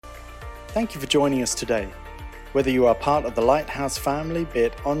Thank you for joining us today. Whether you are part of the Lighthouse family, be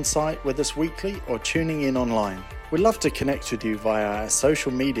it on-site with us weekly or tuning in online, we'd love to connect with you via our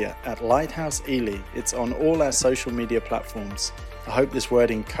social media at Lighthouse Ely. It's on all our social media platforms. I hope this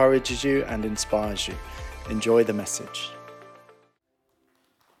word encourages you and inspires you. Enjoy the message.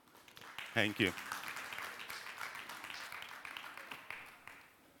 Thank you.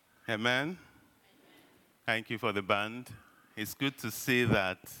 Amen. Thank you for the band. It's good to see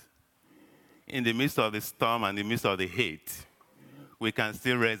that in the midst of the storm and the midst of the hate, we can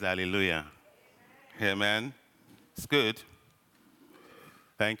still raise hallelujah. Amen. It's good.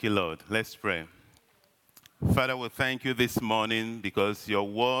 Thank you, Lord. Let's pray. Father, we thank you this morning because your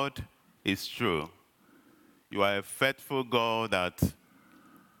word is true. You are a faithful God that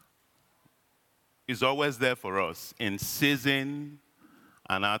is always there for us in season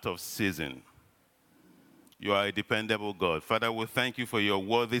and out of season. You are a dependable God. Father, we thank you for your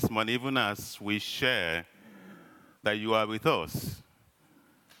word this morning, even as we share that you are with us,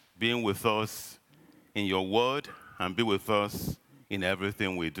 being with us in your word and be with us in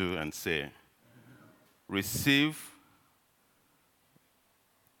everything we do and say. Receive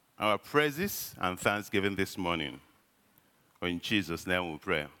our praises and thanksgiving this morning. In Jesus' name we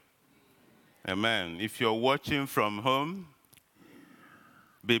pray. Amen. If you're watching from home,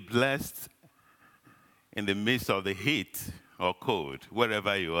 be blessed in the midst of the heat or cold,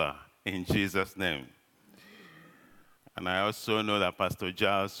 wherever you are, in Jesus' name. And I also know that Pastor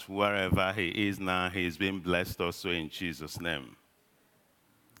Giles, wherever he is now, he is being blessed also in Jesus' name.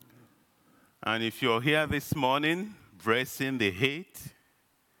 And if you're here this morning, bracing the heat,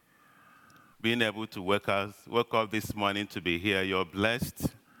 being able to wake up this morning to be here, you're blessed.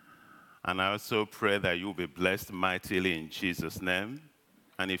 And I also pray that you'll be blessed mightily in Jesus' name.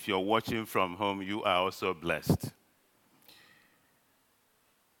 And if you're watching from home, you are also blessed.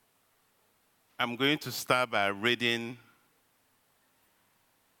 I'm going to start by reading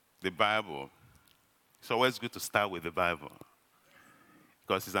the Bible. It's always good to start with the Bible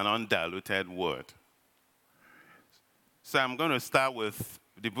because it's an undiluted word. So I'm going to start with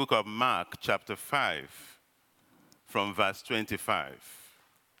the book of Mark, chapter 5, from verse 25.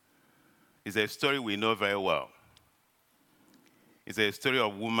 It's a story we know very well. It's a story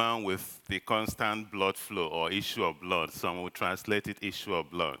of a woman with the constant blood flow or issue of blood. Some will translate it issue of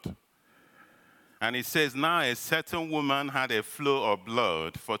blood. And it says, now a certain woman had a flow of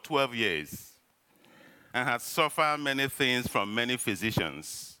blood for 12 years and had suffered many things from many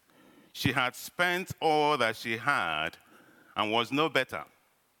physicians. She had spent all that she had and was no better,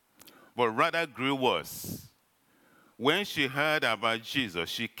 but rather grew worse. When she heard about Jesus,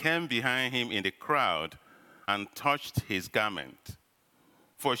 she came behind him in the crowd and touched his garment.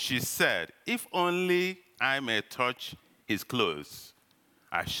 For she said, if only I may touch his clothes,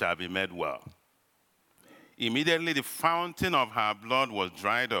 I shall be made well. Immediately the fountain of her blood was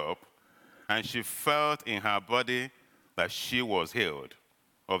dried up, and she felt in her body that she was healed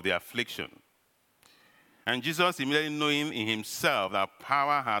of the affliction. And Jesus, immediately knowing in himself that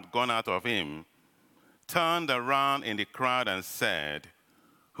power had gone out of him, turned around in the crowd and said,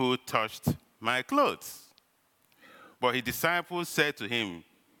 who touched my clothes? But his disciples said to him,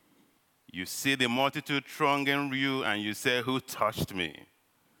 you see the multitude thronging you, and you say, who touched me?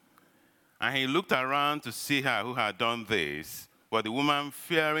 And he looked around to see her who had done this. But the woman,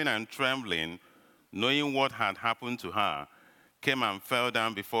 fearing and trembling, knowing what had happened to her, came and fell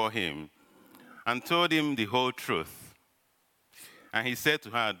down before him and told him the whole truth. And he said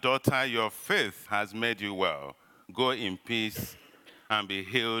to her, daughter, your faith has made you well. Go in peace and be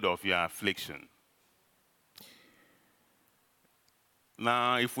healed of your affliction.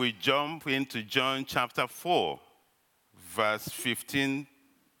 Now, if we jump into John chapter 4, verse 15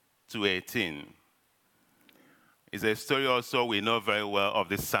 to 18, it's a story also we know very well of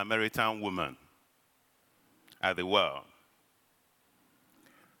the Samaritan woman at the well.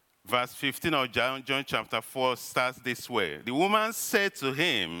 Verse 15 of John chapter 4 starts this way. The woman said to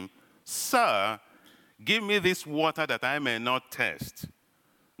him, sir, give me this water that I may not thirst,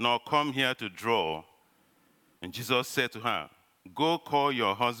 nor come here to draw. And Jesus said to her, go call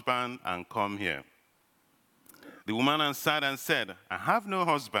your husband and come here. The woman answered and said, I have no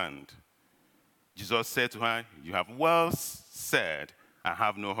husband. Jesus said to her, you have well said, I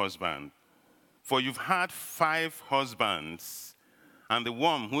have no husband. For you've had 5 husbands, and the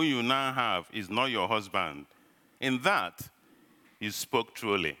one whom you now have is not your husband. In that, you spoke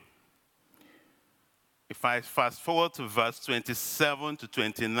truly. If I fast forward to verse 27 to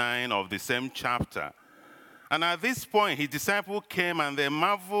 29 of the same chapter, and at this point, his disciples came and they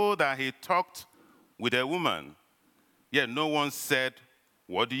marveled that he talked with a woman. Yet no one said,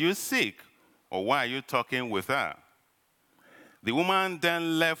 What do you seek? Or why are you talking with her? The woman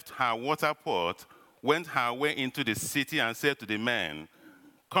then left her water pot, went her way into the city, and said to the men,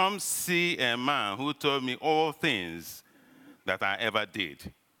 come see a man who told me all things that I ever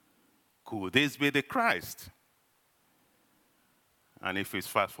did. Could this be the Christ? And if we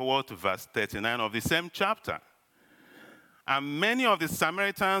fast forward to verse 39 of the same chapter, and many of the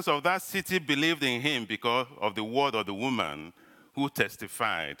Samaritans of that city believed in him because of the word of the woman who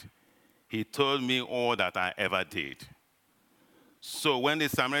testified, he told me all that I ever did. So when the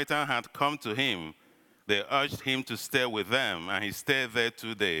Samaritan had come to him, they urged him to stay with them, and he stayed there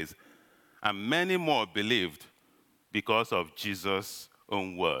 2 days. And many more believed because of Jesus'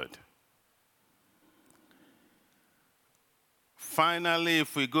 own word. Finally,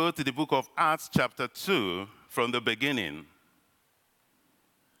 if we go to the book of Acts chapter 2, from the beginning.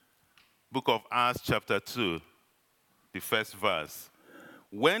 Book of Acts chapter 2, the first verse.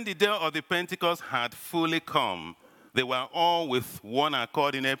 When the day of the Pentecost had fully come, they were all with one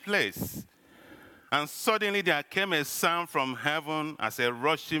accord in a place. And suddenly there came a sound from heaven as a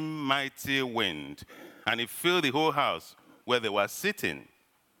rushing mighty wind, and it filled the whole house where they were sitting.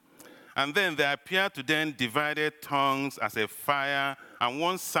 And then there appeared to them divided tongues as a fire, and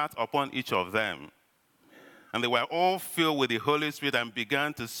one sat upon each of them. And they were all filled with the Holy Spirit and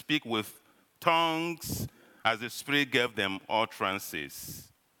began to speak with tongues as the Spirit gave them utterances.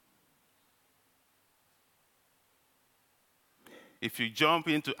 If you jump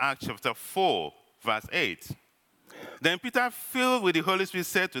into Acts chapter 4, verse 8. Then Peter, filled with the Holy Spirit,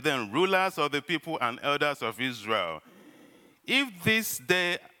 said to them, rulers of the people and elders of Israel, if this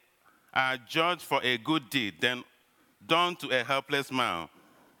day are judged for a good deed, then done to a helpless man,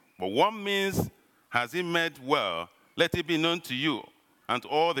 but what means has he made well? Let it be known to you and to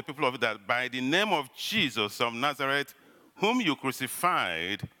all the people of it that by the name of Jesus of Nazareth, whom you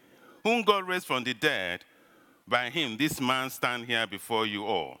crucified, whom God raised from the dead, by him this man stands here before you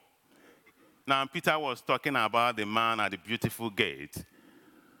all. Now, Peter was talking about the man at the beautiful gate,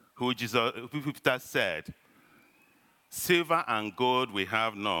 who Peter said, silver and gold we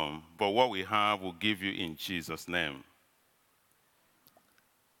have none, but what we have we'll give you in Jesus' name.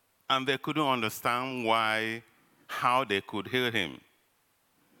 And they couldn't understand how they could heal him.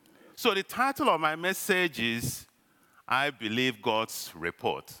 So the title of my message is, I believe God's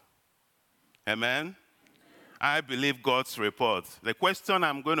report. Amen? I believe God's report. The question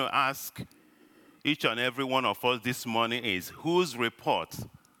I'm going to ask each and every one of us this morning is, whose report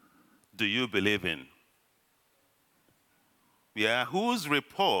do you believe in? Yeah, whose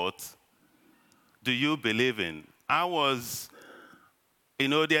report do you believe in?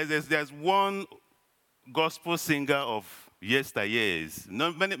 There's one gospel singer of yesteryears.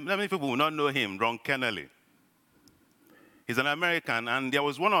 Many people will not know him, Ron Kennedy. He's an American, and there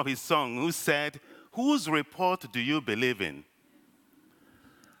was one of his songs who said, whose report do you believe in?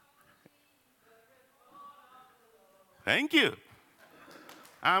 Thank you.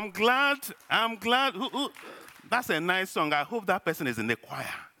 I'm glad. That's a nice song. I hope that person is in the choir.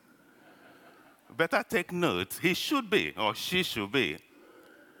 Better take note. He should be, or she should be.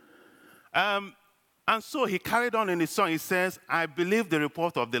 And so he carried on in his song. He says, I believe the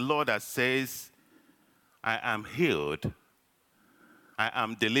report of the Lord that says, I am healed, I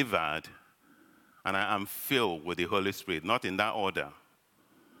am delivered, and I am filled with the Holy Spirit. Not in that order.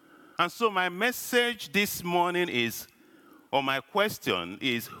 And so my message this morning is, or my question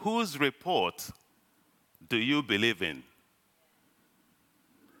is, whose report do you believe in?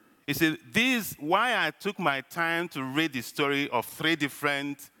 You see, why I took my time to read the story of 3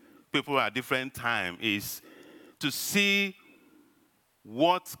 different people at different times is to see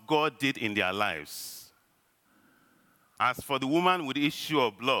what God did in their lives. As for the woman with the issue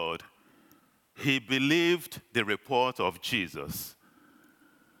of blood, he believed the report of Jesus,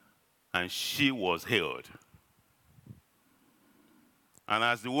 and she was healed. And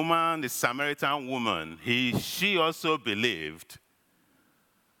as the woman, the Samaritan woman, she also believed,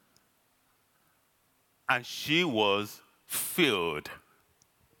 and she was filled.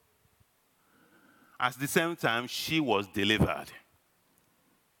 At the same time, she was delivered.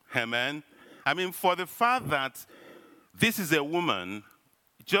 Amen? I mean, for the fact that this is a woman,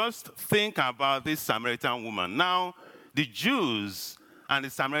 just think about this Samaritan woman. Now, the Jews and the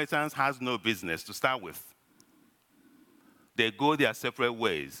Samaritans has no business to start with. They go their separate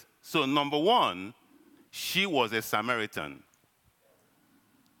ways. So number 1, she was a Samaritan.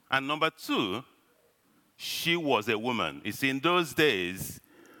 And number 2, she was a woman. You see, in those days,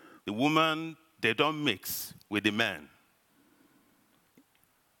 the woman, they don't mix with the men.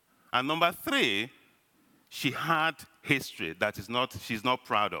 And number 3, she had history that she's not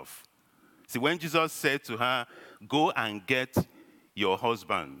proud of. See, when Jesus said to her, go and get your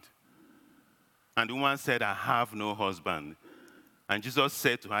husband, and the woman said, I have no husband. And Jesus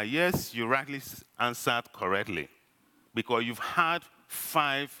said to her, yes, you rightly answered correctly, because you've had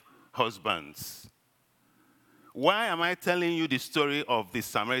 5 husbands. Why am I telling you the story of the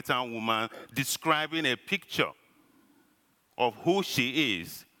Samaritan woman, describing a picture of who she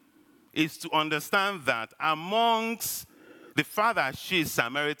is to understand that amongst the fact that she is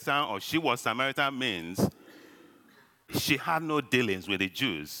Samaritan or she was Samaritan means she had no dealings with the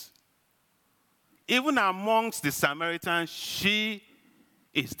Jews. Even amongst the Samaritans, she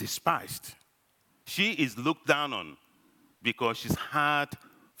is despised. She is looked down on because she's had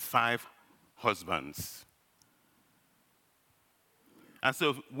 5 husbands. And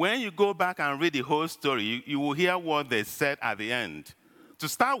so when you go back and read the whole story, you will hear what they said at the end. To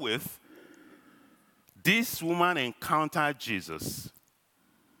start with, this woman encountered Jesus.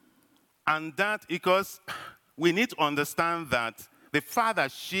 And that because we need to understand that the fact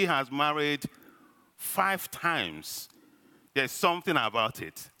that she has married 5 times, there's something about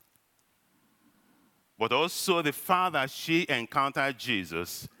it. But also the fact that she encountered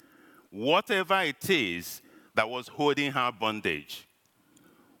Jesus, whatever it is that was holding her bondage,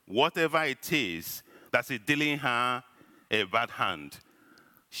 whatever it is that's dealing her a bad hand,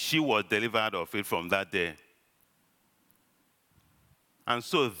 she was delivered of it from that day. And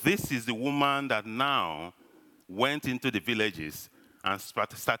so this is the woman that now went into the villages and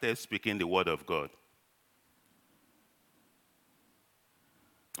started speaking the word of God.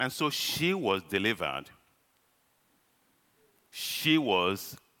 And so she was delivered. She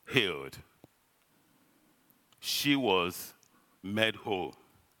was healed. She was made whole.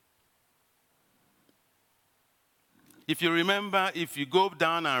 If you remember, if you go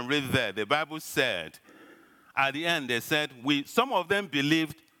down and read there, the Bible said, at the end they said, some of them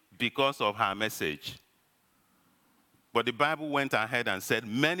believed because of her message. But the Bible went ahead and said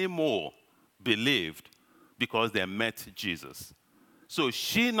many more believed because they met Jesus. So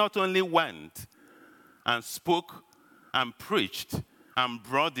she not only went and spoke and preached and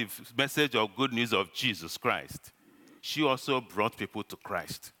brought the message of good news of Jesus Christ, she also brought people to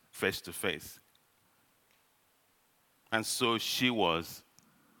Christ face to face. And so she was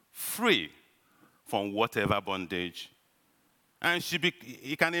free from whatever bondage. And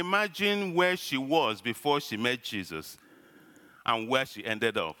you can imagine where she was before she met Jesus and where she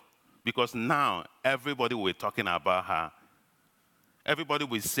ended up. Because now everybody was talking about her. Everybody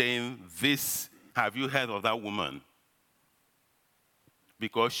was saying, this, have you heard of that woman?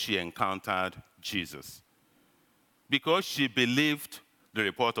 Because she encountered Jesus. Because she believed the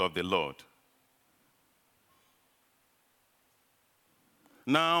report of the Lord.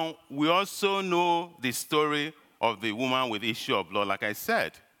 Now, we also know the story of the woman with issue of blood, like I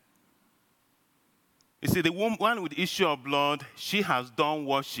said. You see, the woman with issue of blood, she has done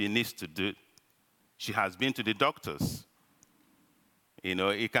what she needs to do. She has been to the doctors. You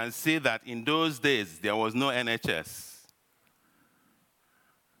know, you can see that in those days, there was no NHS.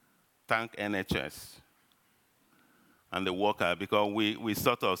 Thank NHS and the worker, because we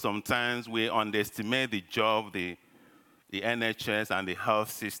sort of, sometimes we underestimate the job the NHS and the health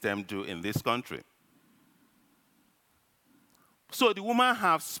system do in this country. So the woman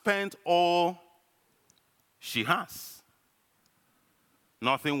has spent all she has.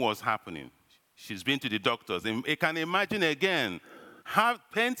 Nothing was happening. She's been to the doctors. And you can imagine again,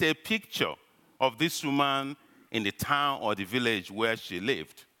 paint a picture of this woman in the town or the village where she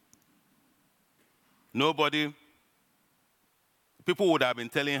lived. People would have been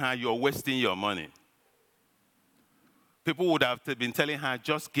telling her, you're wasting your money. People would have been telling her,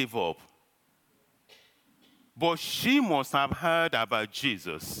 just give up. But she must have heard about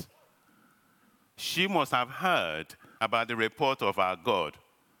Jesus. She must have heard about the report of our God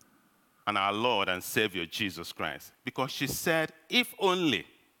and our Lord and Savior, Jesus Christ. Because she said, if only.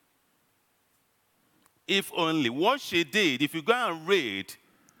 What she did, if you go and read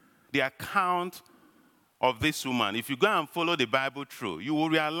the account of this woman, if you go and follow the Bible through, you will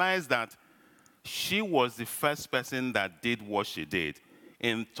realize that she was the first person that did what she did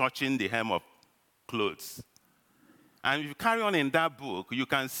in touching the hem of clothes. And if you carry on in that book, you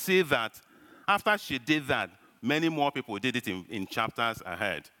can see that after she did that, many more people did it in chapters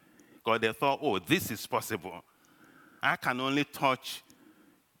ahead. Because they thought, oh, this is possible. I can only touch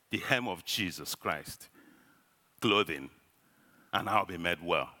the hem of Jesus Christ, clothing, and I'll be made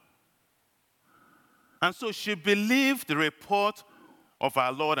well. And so she believed the report of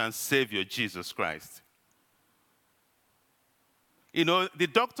our Lord and Savior, Jesus Christ. You know, the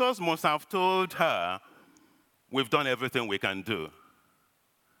doctors must have told her, we've done everything we can do.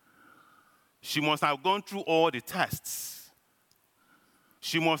 She must have gone through all the tests.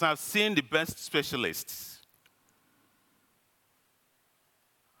 She must have seen the best specialists.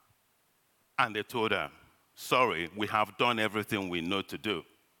 And they told her, sorry, we have done everything we know to do.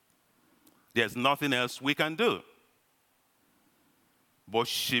 There's nothing else we can do. But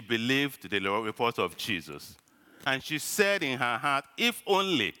she believed the report of Jesus. And she said in her heart, if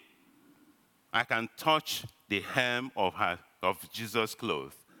only I can touch the hem of Jesus'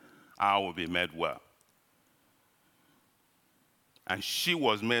 clothes, I will be made well. And she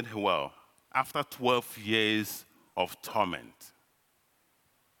was made well after 12 years of torment.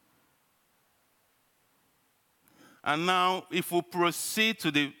 And now, if we proceed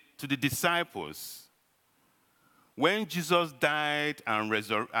to the disciples, when Jesus died and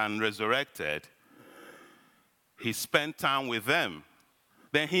resurrected, he spent time with them.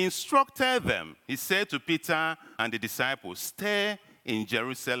 Then he instructed them. He said to Peter and the disciples, stay in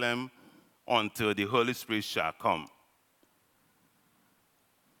Jerusalem until the Holy Spirit shall come.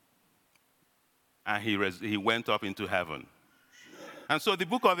 And he went up into heaven. And so the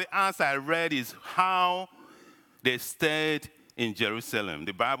book of the Acts I read is how they stayed in Jerusalem.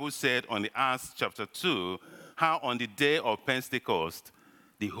 The Bible said on the Acts chapter 2, how on the day of Pentecost,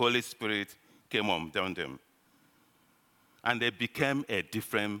 the Holy Spirit came on them. And they became a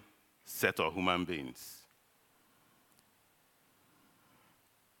different set of human beings.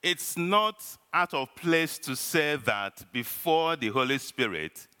 It's not out of place to say that before the Holy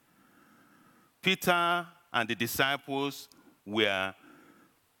Spirit, Peter and the disciples were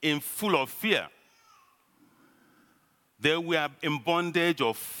full of fear. They were in bondage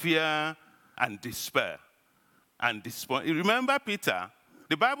of fear and despair. Remember Peter?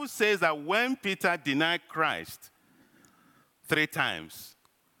 The Bible says that when Peter denied Christ 3 times,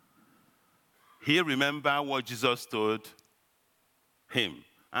 he remembered what Jesus told him.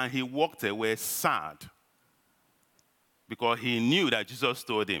 And he walked away sad because he knew that Jesus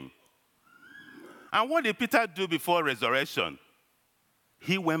told him. And what did Peter do before resurrection?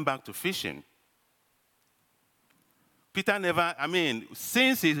 He went back to fishing. Peter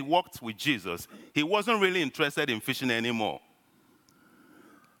since he walked with Jesus, he wasn't really interested in fishing anymore.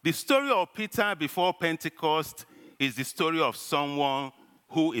 The story of Peter before Pentecost is the story of someone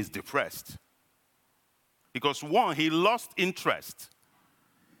who is depressed. Because one, he lost interest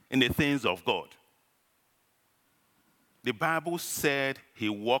in the things of God. The Bible said he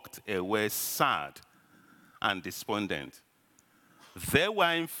walked away sad and despondent. They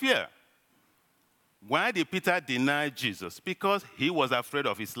were in fear. Why did Peter deny Jesus? Because he was afraid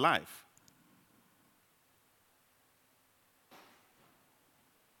of his life.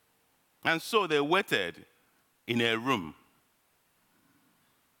 And so they waited in a room.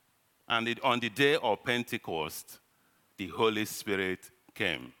 And on the day of Pentecost, the Holy Spirit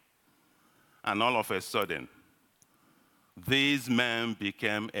came. And all of a sudden, these men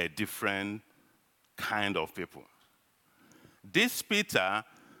became a different kind of people. This Peter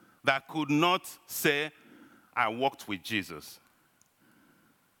that could not say, I walked with Jesus,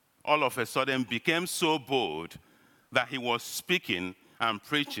 all of a sudden became so bold that he was speaking and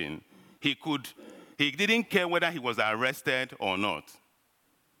preaching. He didn't care whether he was arrested or not.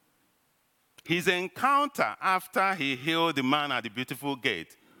 His encounter after he healed the man at the beautiful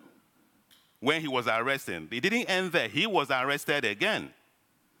gate, when he was arrested, it didn't end there. He was arrested again.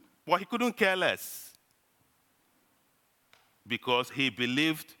 But he couldn't care less because he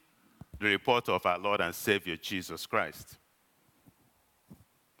believed the report of our Lord and Savior Jesus Christ.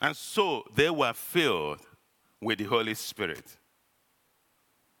 And so they were filled with the Holy Spirit.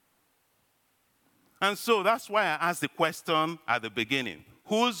 And so that's why I asked the question at the beginning,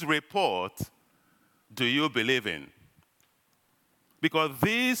 whose report do you believe in? Because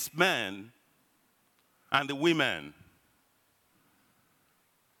these men and the women,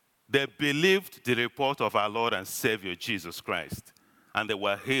 they believed the report of our Lord and Savior Jesus Christ, and they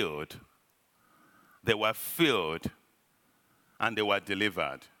were healed, they were filled, and they were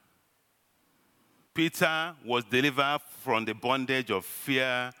delivered. Peter was delivered from the bondage of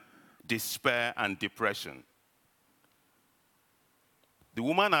fear, despair, and depression. The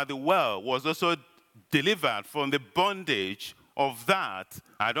woman at the well was also delivered from the bondage of that.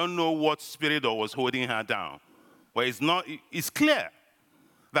 I don't know what spirit was holding her down. But it's clear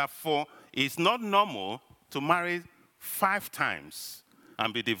that it's not normal to marry 5 times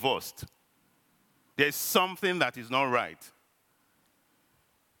and be divorced. There's something that is not right.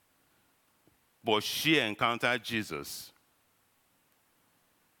 But she encountered Jesus.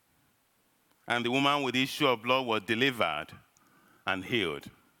 And the woman with the issue of blood was delivered and healed.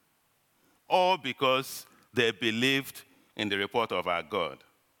 All because they believed in the report of our God.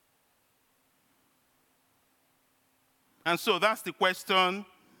 And so that's the question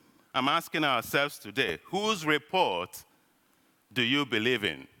I'm asking ourselves today. Whose report do you believe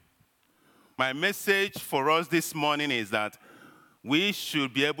in? My message for us this morning is that we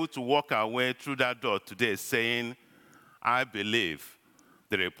should be able to walk our way through that door today saying, I believe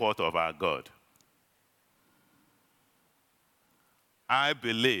the report of our God. I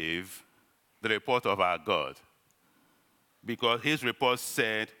believe the report of our God, because his report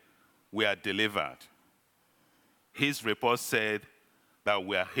said we are delivered. His report said that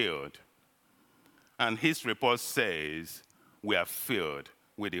we are healed. And his report says we are filled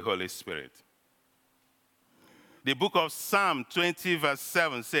with the Holy Spirit. The book of Psalm 20 verse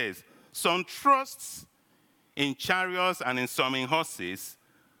 7 says, some trusts in chariots and in some in horses,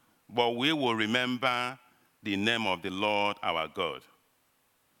 but we will remember the name of the Lord our God.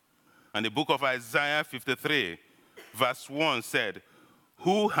 And the book of Isaiah 53 verse 1 said,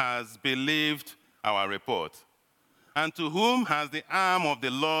 who has believed our report? And to whom has the arm of the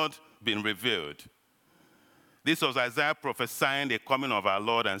Lord been revealed? This was Isaiah prophesying the coming of our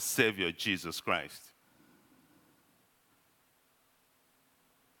Lord and Savior, Jesus Christ.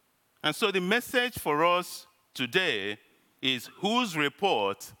 And so the message for us today is, whose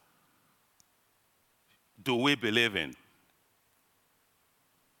report do we believe in?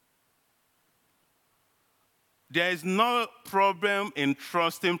 There is no problem in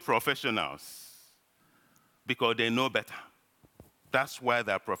trusting professionals because they know better. That's why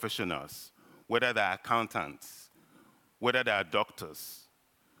they're professionals, whether they're accountants, whether they're doctors,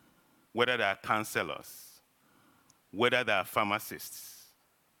 whether they're counselors, whether they're pharmacists.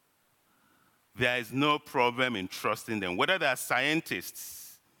 There is no problem in trusting them, whether they're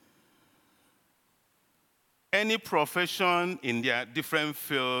scientists. Any profession in their different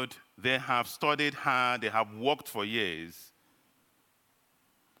field, they have studied hard, they have worked for years.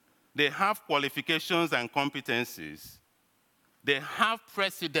 They have qualifications and competencies. They have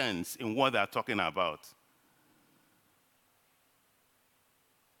precedence in what they're talking about.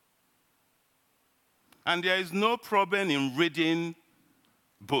 And there is no problem in reading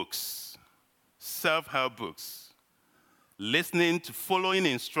books, self-help books, listening to following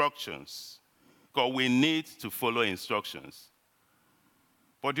instructions, because we need to follow instructions.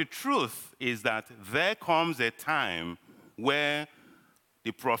 But the truth is that there comes a time where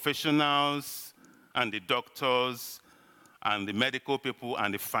the professionals and the doctors and the medical people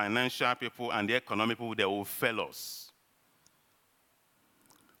and the financial people and the economic people, they will fail us.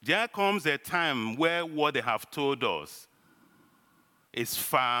 There comes a time where what they have told us is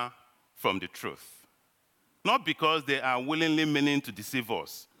far from the truth. Not because they are willingly meaning to deceive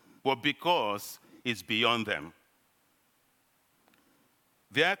us, but because it's beyond them.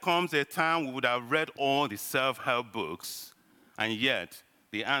 There comes a time we would have read all the self-help books, and yet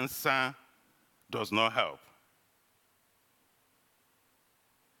the answer does not help.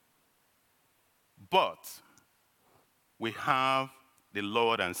 But we have the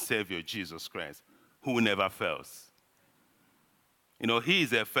Lord and Savior Jesus Christ, who never fails. He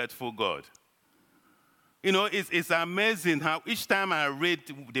is a faithful God. It's amazing how each time I read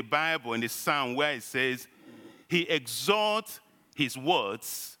the Bible in the Psalm where it says, he exalts his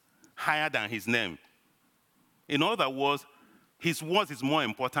words higher than his name. In other words, his words is more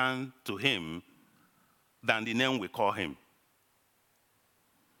important to him than the name we call him.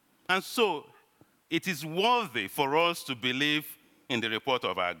 And so, it is worthy for us to believe in the report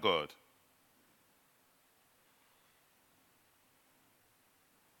of our God.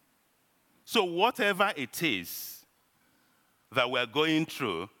 So whatever it is that we're going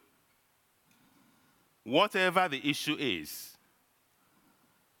through, whatever the issue is,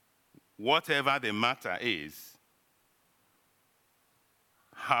 whatever the matter is,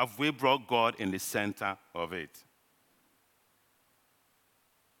 have we brought God in the center of it?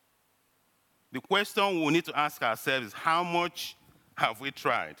 The question we need to ask ourselves is, how much have we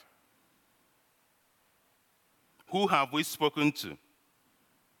tried? Who have we spoken to?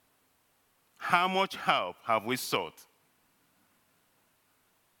 How much help have we sought?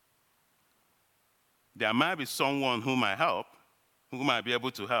 There might be someone who might help, who might be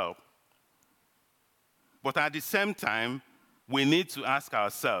able to help. But at the same time, we need to ask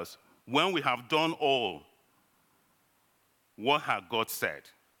ourselves, when we have done all, what has God said?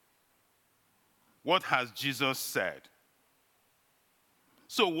 What has Jesus said?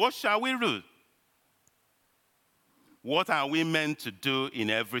 So what shall we do? What are we meant to do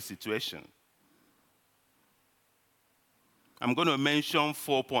in every situation? I'm going to mention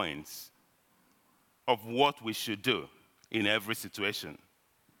 4 points of what we should do in every situation.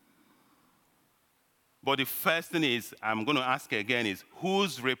 But the first thing is, I'm going to ask again is,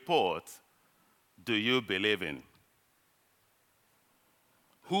 whose report do you believe in?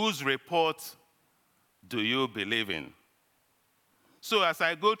 Whose report do you believe in? So as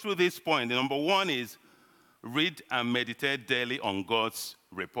I go through this point, the number one is read and meditate daily on God's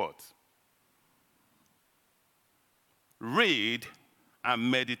report. Read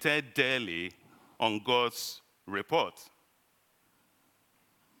and meditate daily on God's report.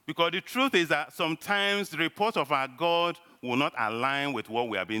 Because the truth is that sometimes the report of our God will not align with what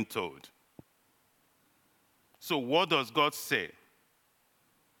we are being told. So what does God say?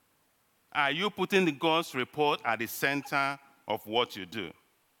 Are you putting God's report at the center of what you do?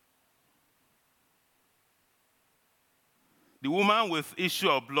 The woman with issue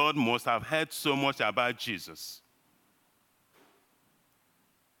of blood must have heard so much about Jesus.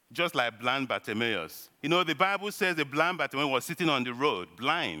 Just like blind Bartimaeus. You know, the Bible says the blind Bartimaeus was sitting on the road,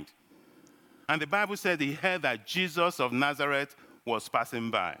 blind. And the Bible said he heard that Jesus of Nazareth was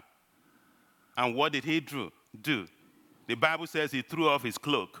passing by. And what did he do? The Bible says he threw off his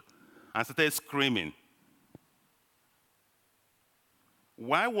cloak and started screaming.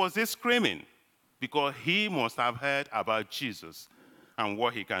 Why was he screaming? Because he must have heard about Jesus and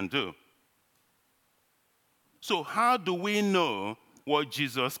what he can do. So how do we know what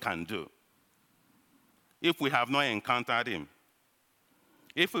Jesus can do if we have not encountered him?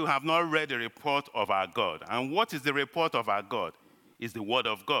 If we have not read the report of our God. And what is the report of our God? It's the word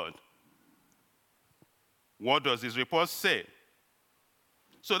of God. What does his report say?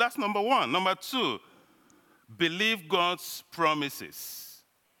 So that's number one. Number two, believe God's promises.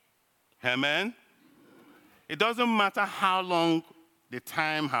 Amen? It doesn't matter how long the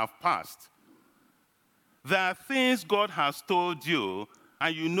time have passed. There are things God has told you,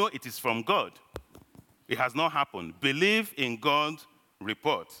 and you know it is from God. It has not happened. Believe in God's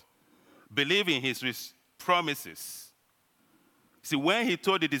report. Believe in his promises. See, when he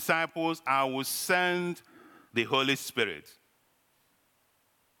told the disciples, I will send the Holy Spirit.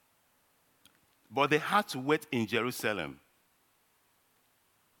 But they had to wait in Jerusalem.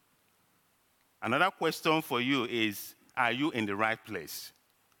 Another question for you is, are you in the right place?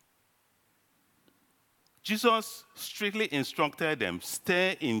 Jesus strictly instructed them,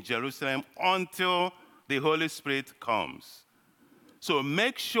 stay in Jerusalem until the Holy Spirit comes. So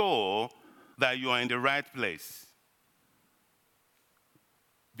make sure that you are in the right place.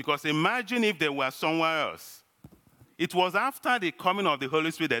 Because imagine if they were somewhere else. It was after the coming of the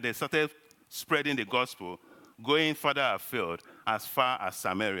Holy Spirit that they started spreading the gospel, going further afield as far as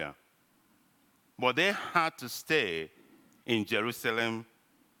Samaria. But they had to stay in Jerusalem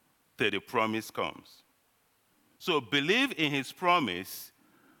till the promise comes. So believe in his promise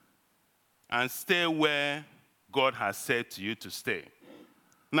and stay where God has said to you to stay.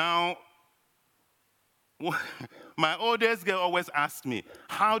 Now, my oldest girl always asks me,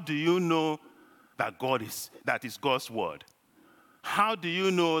 how do you know that is God's word? How do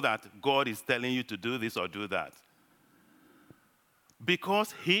you know that God is telling you to do this or do that?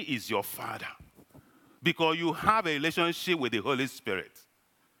 Because he is your father. Because you have a relationship with the Holy Spirit.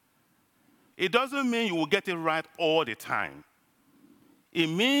 It doesn't mean you will get it right all the time. It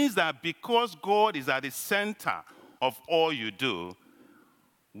means that because God is at the center of all you do,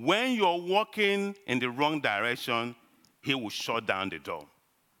 when you're walking in the wrong direction, he will shut down the door.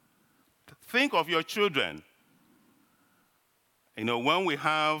 Think of your children. You know, when we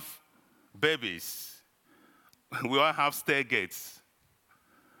have babies, we all have stair gates.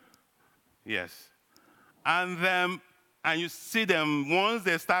 Yes. And you see them, once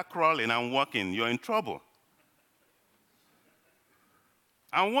they start crawling and walking, you're in trouble.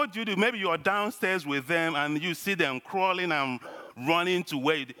 And what do? Maybe you're downstairs with them and you see them crawling and running to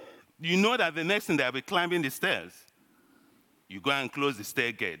where you know that the next thing they'll be climbing the stairs. You go and close the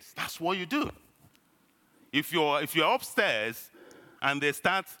stair gates. That's what you do. If you're upstairs and they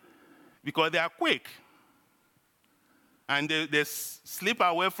start, because they are quick, and they slip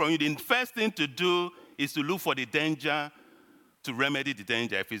away from you, the first thing to do is to look for the danger, to remedy the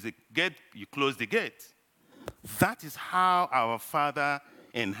danger. If it's a gate, you close the gate. That is how our Father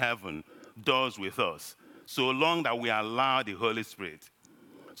in heaven does with us, so long that we allow the Holy Spirit.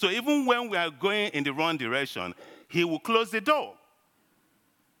 So even when we are going in the wrong direction, he will close the door.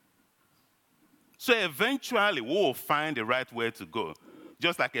 So eventually, we will find the right way to go.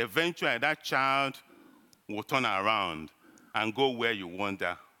 Just like eventually that child will turn around and go where you want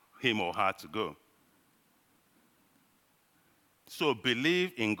him or her to go. So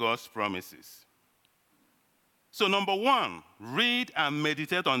believe in God's promises. So number one, read and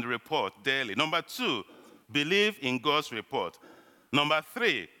meditate on the report daily. Number two, believe in God's report. Number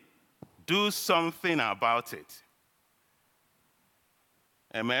three, do something about it.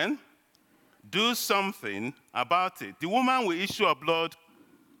 Amen? Do something about it. The woman with issue of blood,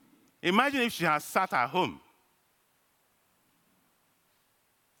 imagine if she had sat at home.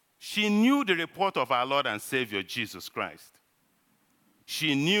 She knew the report of our Lord and Savior, Jesus Christ.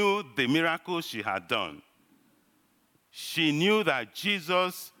 She knew the miracles she had done. She knew that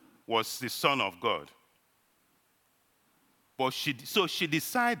Jesus was the Son of God. But so she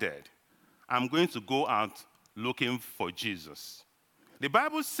decided, I'm going to go out looking for Jesus. The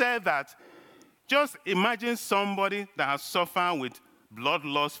Bible said that, just imagine somebody that has suffered with blood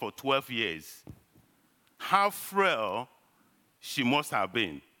loss for 12 years. How frail she must have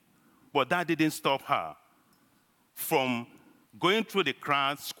been. But that didn't stop her from going through the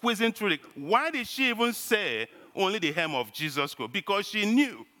crowd, squeezing through the... Why did she even say only the hem of Jesus' coat? Because she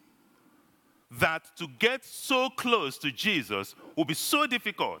knew that to get so close to Jesus would be so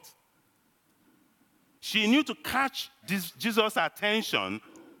difficult. She knew to catch Jesus' attention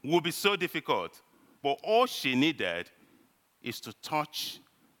would be so difficult. But all she needed is to touch,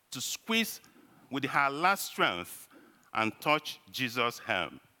 to squeeze with her last strength and touch Jesus'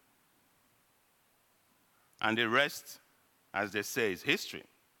 hem. And the rest, as they say, is history.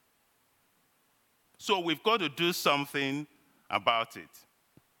 So we've got to do something about it.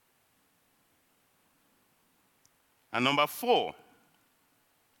 And number 4,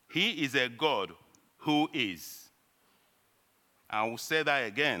 he is a God who is. I will say that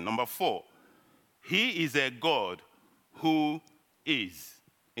again. Number 4, he is a God who is.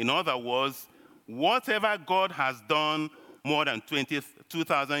 In other words, whatever God has done more than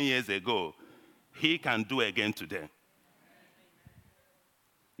 2,000 years ago, he can do again today.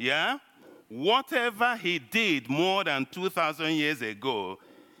 Yeah? Whatever he did more than 2,000 years ago,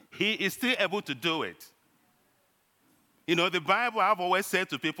 he is still able to do it. You know, the Bible, I've always said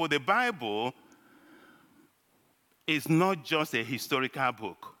to people, the Bible is not just a historical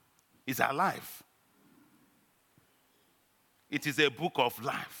book. It's alive. It is a book of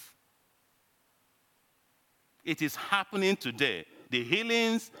life. It is happening today. The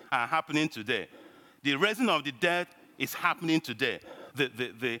healings are happening today. The raising of the dead is happening today.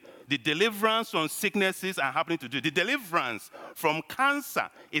 The deliverance from sicknesses are happening today. The deliverance from cancer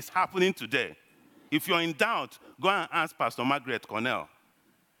is happening today. If you're in doubt, go and ask Pastor Margaret Cornell.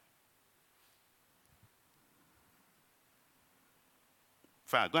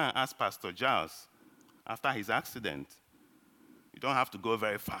 In fact, go and ask Pastor Giles after his accident. You don't have to go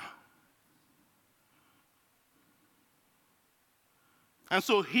very far. And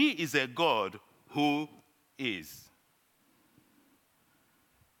so he is a God who is.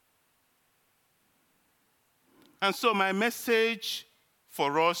 And so my message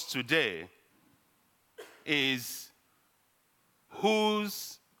for us today is,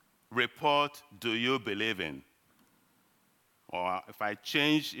 whose report do you believe in? Or if I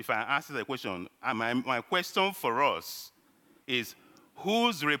ask the question, my question for us is,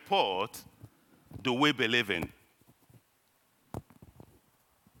 whose report do we believe in?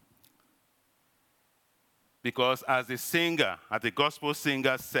 Because as the gospel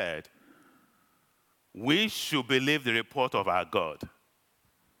singer said, we should believe the report of our God.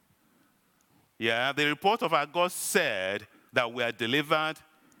 Yeah, the report of our God said that we are delivered.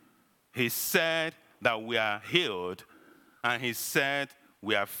 He said that we are healed. And he said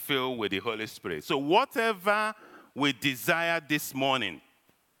we are filled with the Holy Spirit. So whatever we desire this morning,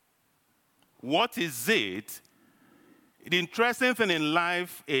 what is it? The interesting thing in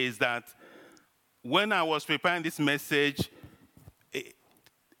life is that when I was preparing this message,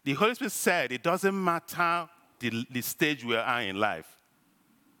 the Holy Spirit said it doesn't matter the stage we are in life,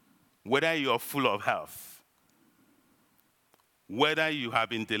 whether you are full of health, whether you have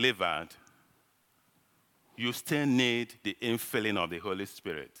been delivered, you still need the infilling of the Holy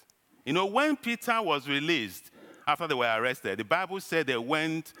Spirit. You know, when Peter was released after they were arrested, the Bible said they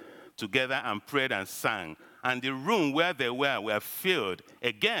went together and prayed and sang, and the room where they were filled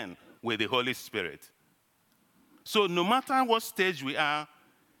again with the Holy Spirit. So no matter what stage we are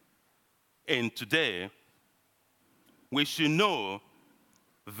in today, we should know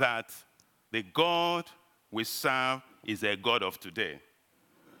that the God we serve is a God of today.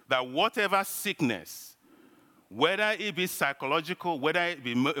 That whatever sickness, whether it be psychological, whether it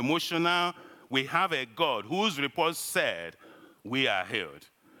be emotional, we have a God whose report said we are healed.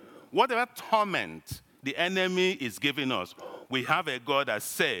 Whatever torment the enemy is giving us, we have a God that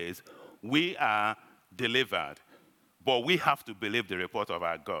says we are delivered. But we have to believe the report of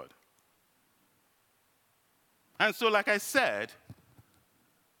our God. And so, like I said,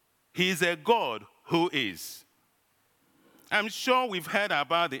 he is a God who is. I'm sure we've heard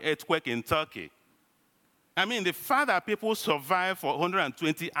about the earthquake in Turkey. I mean, the fact that people survived for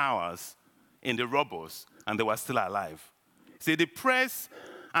 120 hours in the rubble and they were still alive. See, the press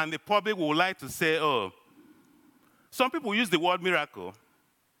and the public would like to say, oh, some people use the word miracle.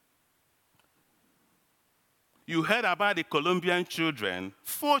 You heard about the Colombian children,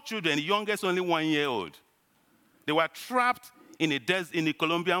 4 children, the youngest only 1 year old. They were trapped in the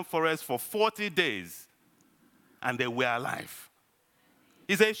Colombian forest for 40 days, and they were alive.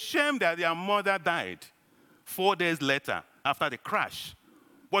 It's a shame that their mother died 4 days later after the crash.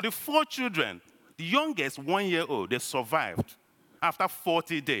 But the 4 children, the youngest 1 year old, they survived after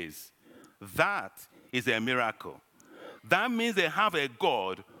 40 days. That is a miracle. That means they have a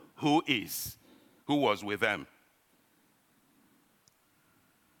God who was with them.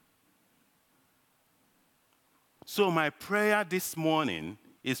 So my prayer this morning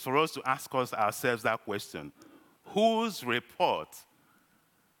is for us to ask ourselves that question. Whose report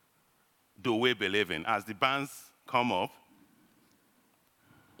do we believe in? As the bands come up,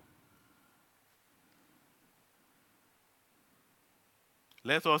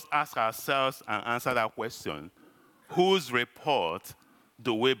 let us ask ourselves and answer that question. Whose report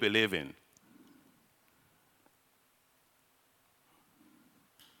do we believe in?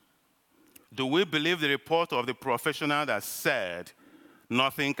 Do we believe the report of the professional that said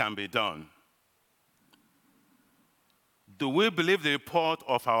nothing can be done? Do we believe the report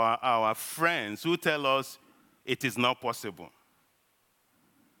of our friends who tell us it is not possible?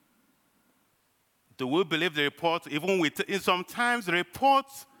 Do we believe the report, sometimes the report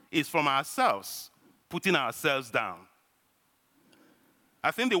is from ourselves, putting ourselves down.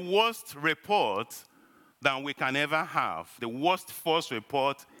 I think the worst report that we can ever have, the worst false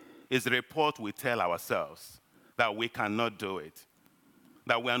report, is the report we tell ourselves, that we cannot do it,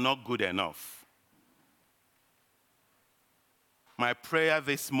 that we are not good enough. My prayer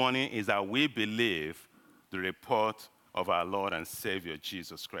this morning is that we believe the report of our Lord and Savior,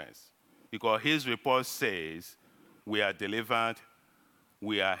 Jesus Christ. Because his report says we are delivered,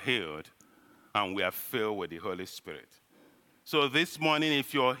 we are healed, and we are filled with the Holy Spirit. So this morning,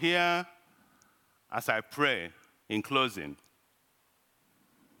 if you're here, as I pray in closing,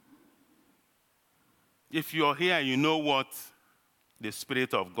 if you're here, you know what the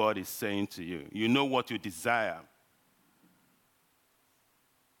Spirit of God is saying to you. You know what you desire.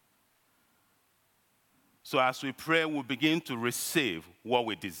 So as we pray, we'll begin to receive what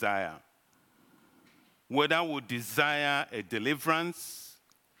we desire. Whether we desire a deliverance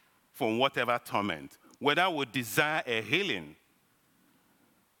from whatever torment, whether we desire a healing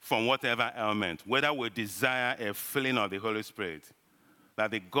from whatever ailment, whether we desire a filling of the Holy Spirit,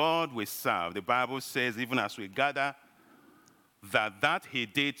 that the God we serve, the Bible says, even as we gather, that he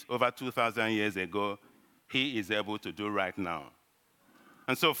did over 2,000 years ago, he is able to do right now.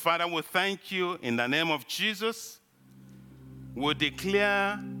 And so, Father, we thank you in the name of Jesus. We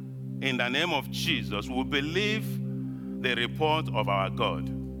declare in the name of Jesus, we believe the report of our God.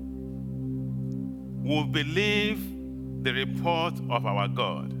 We believe the report of our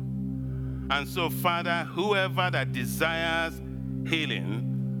God. And so, Father, whoever that desires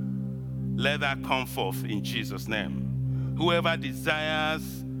healing, let that come forth in Jesus' name. Whoever desires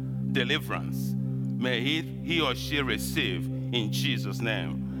deliverance, may he or she receive in Jesus'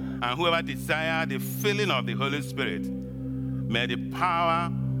 name. And whoever desires the filling of the Holy Spirit, may the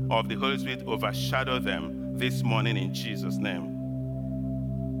power of the Holy Spirit overshadow them this morning in Jesus' name.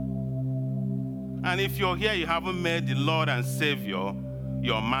 And if you're here, you haven't made the Lord and Savior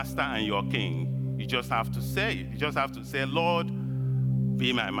your Master and your King, you just have to say it. You just have to say, Lord,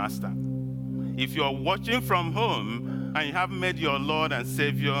 be my Master. If you're watching from home and you haven't made your Lord and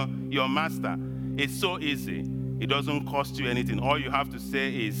Savior your Master, it's so easy. It doesn't cost you anything. All you have to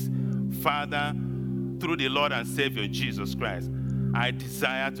say is, Father, through the Lord and Savior Jesus Christ, I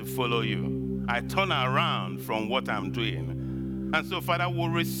desire to follow you. I turn around from what I'm doing. And so, Father, we'll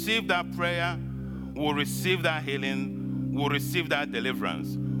receive that prayer. We'll receive that healing. We'll receive that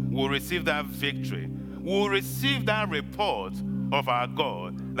deliverance. We'll receive that victory. We'll receive that report of our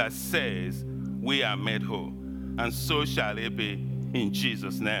God that says we are made whole. And so shall it be in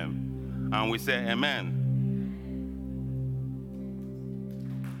Jesus' name. And we say amen.